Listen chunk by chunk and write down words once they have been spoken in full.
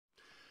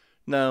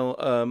Now,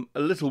 a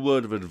little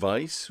word of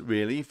advice,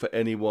 really, for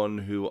anyone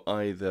who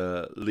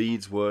either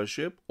leads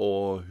worship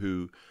or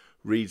who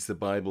reads the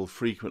Bible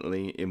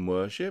frequently in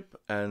worship.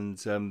 And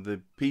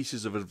the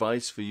pieces of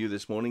advice for you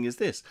this morning is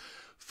this.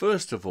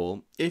 First of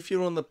all, if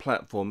you're on the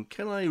platform,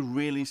 can I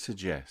really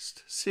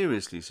suggest,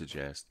 seriously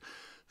suggest,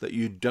 that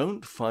you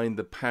don't find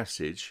the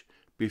passage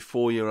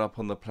before you're up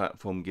on the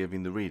platform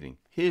giving the reading?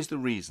 Here's the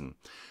reason.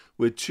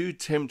 We're too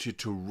tempted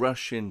to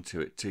rush into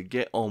it, to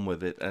get on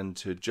with it, and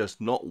to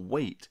just not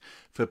wait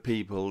for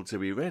people to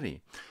be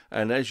ready.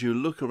 And as you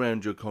look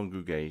around your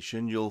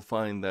congregation, you'll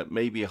find that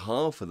maybe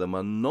half of them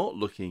are not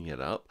looking it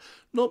up,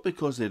 not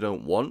because they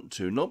don't want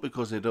to, not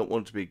because they don't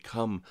want to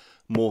become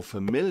more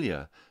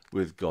familiar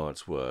with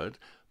God's Word,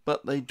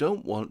 but they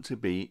don't want to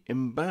be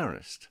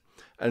embarrassed.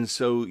 And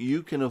so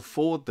you can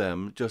afford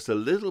them just a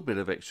little bit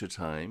of extra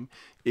time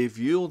if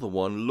you're the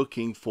one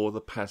looking for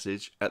the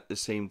passage at the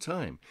same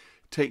time.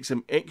 Take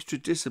some extra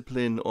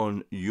discipline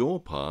on your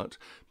part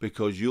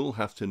because you'll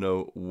have to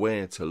know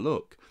where to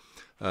look.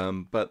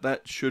 But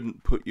that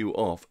shouldn't put you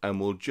off and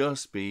will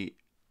just be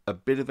a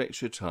bit of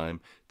extra time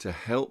to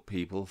help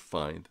people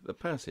find the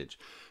passage.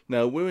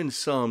 Now, we're in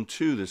Psalm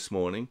 2 this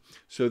morning,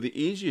 so the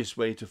easiest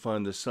way to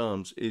find the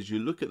Psalms is you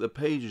look at the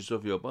pages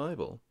of your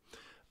Bible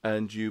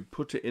and you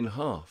put it in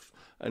half.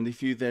 And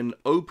if you then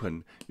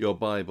open your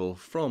Bible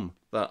from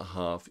that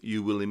half,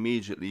 you will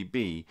immediately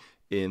be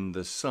in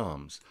the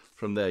Psalms.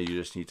 From there, you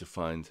just need to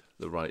find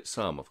the right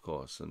Psalm, of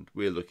course. And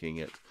we're looking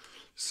at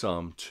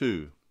Psalm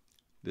 2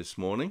 this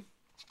morning.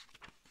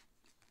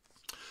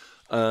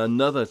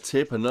 Another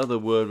tip, another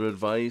word of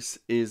advice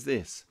is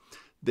this.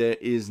 There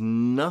is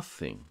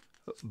nothing,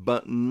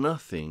 but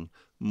nothing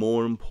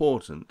more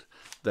important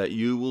that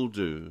you will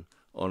do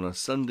on a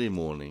Sunday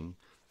morning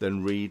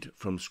than read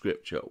from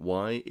Scripture.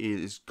 Why? It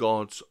is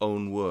God's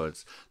own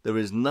words. There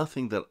is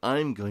nothing that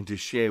I'm going to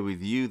share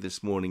with you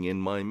this morning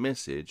in my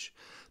message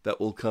that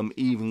will come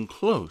even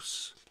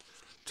close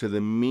to the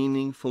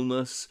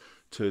meaningfulness,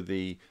 to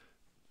the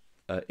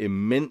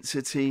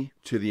immensity,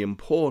 to the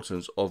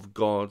importance of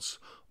God's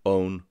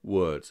own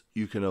words.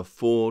 You can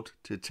afford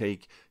to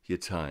take your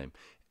time.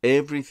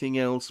 Everything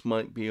else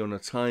might be on a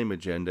time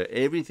agenda.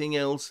 Everything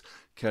else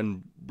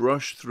can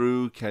brush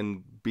through,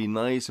 can be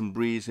nice and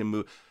breezy and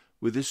move.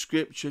 With the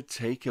Scripture,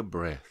 take a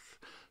breath,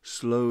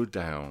 slow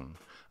down,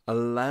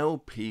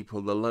 allow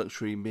people the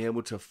luxury to be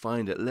able to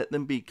find it, let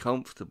them be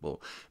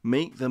comfortable,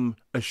 make them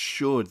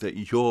assured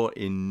that you're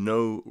in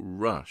no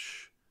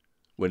rush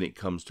when it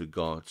comes to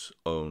God's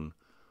own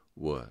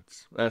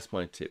words. That's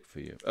my tip for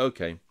you.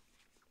 Okay.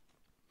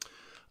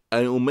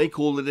 And it will make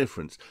all the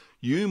difference.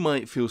 You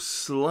might feel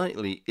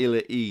slightly ill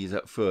at ease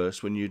at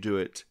first when you do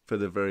it for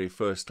the very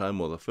first time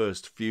or the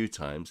first few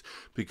times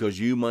because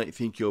you might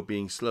think you're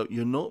being slow.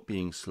 You're not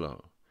being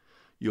slow.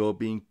 You're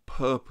being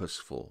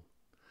purposeful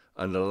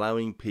and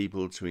allowing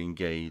people to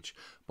engage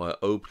by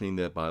opening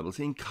their Bibles.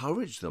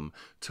 Encourage them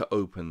to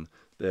open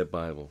their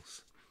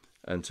Bibles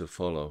and to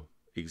follow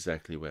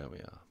exactly where we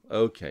are.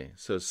 Okay,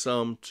 so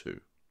Psalm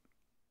 2.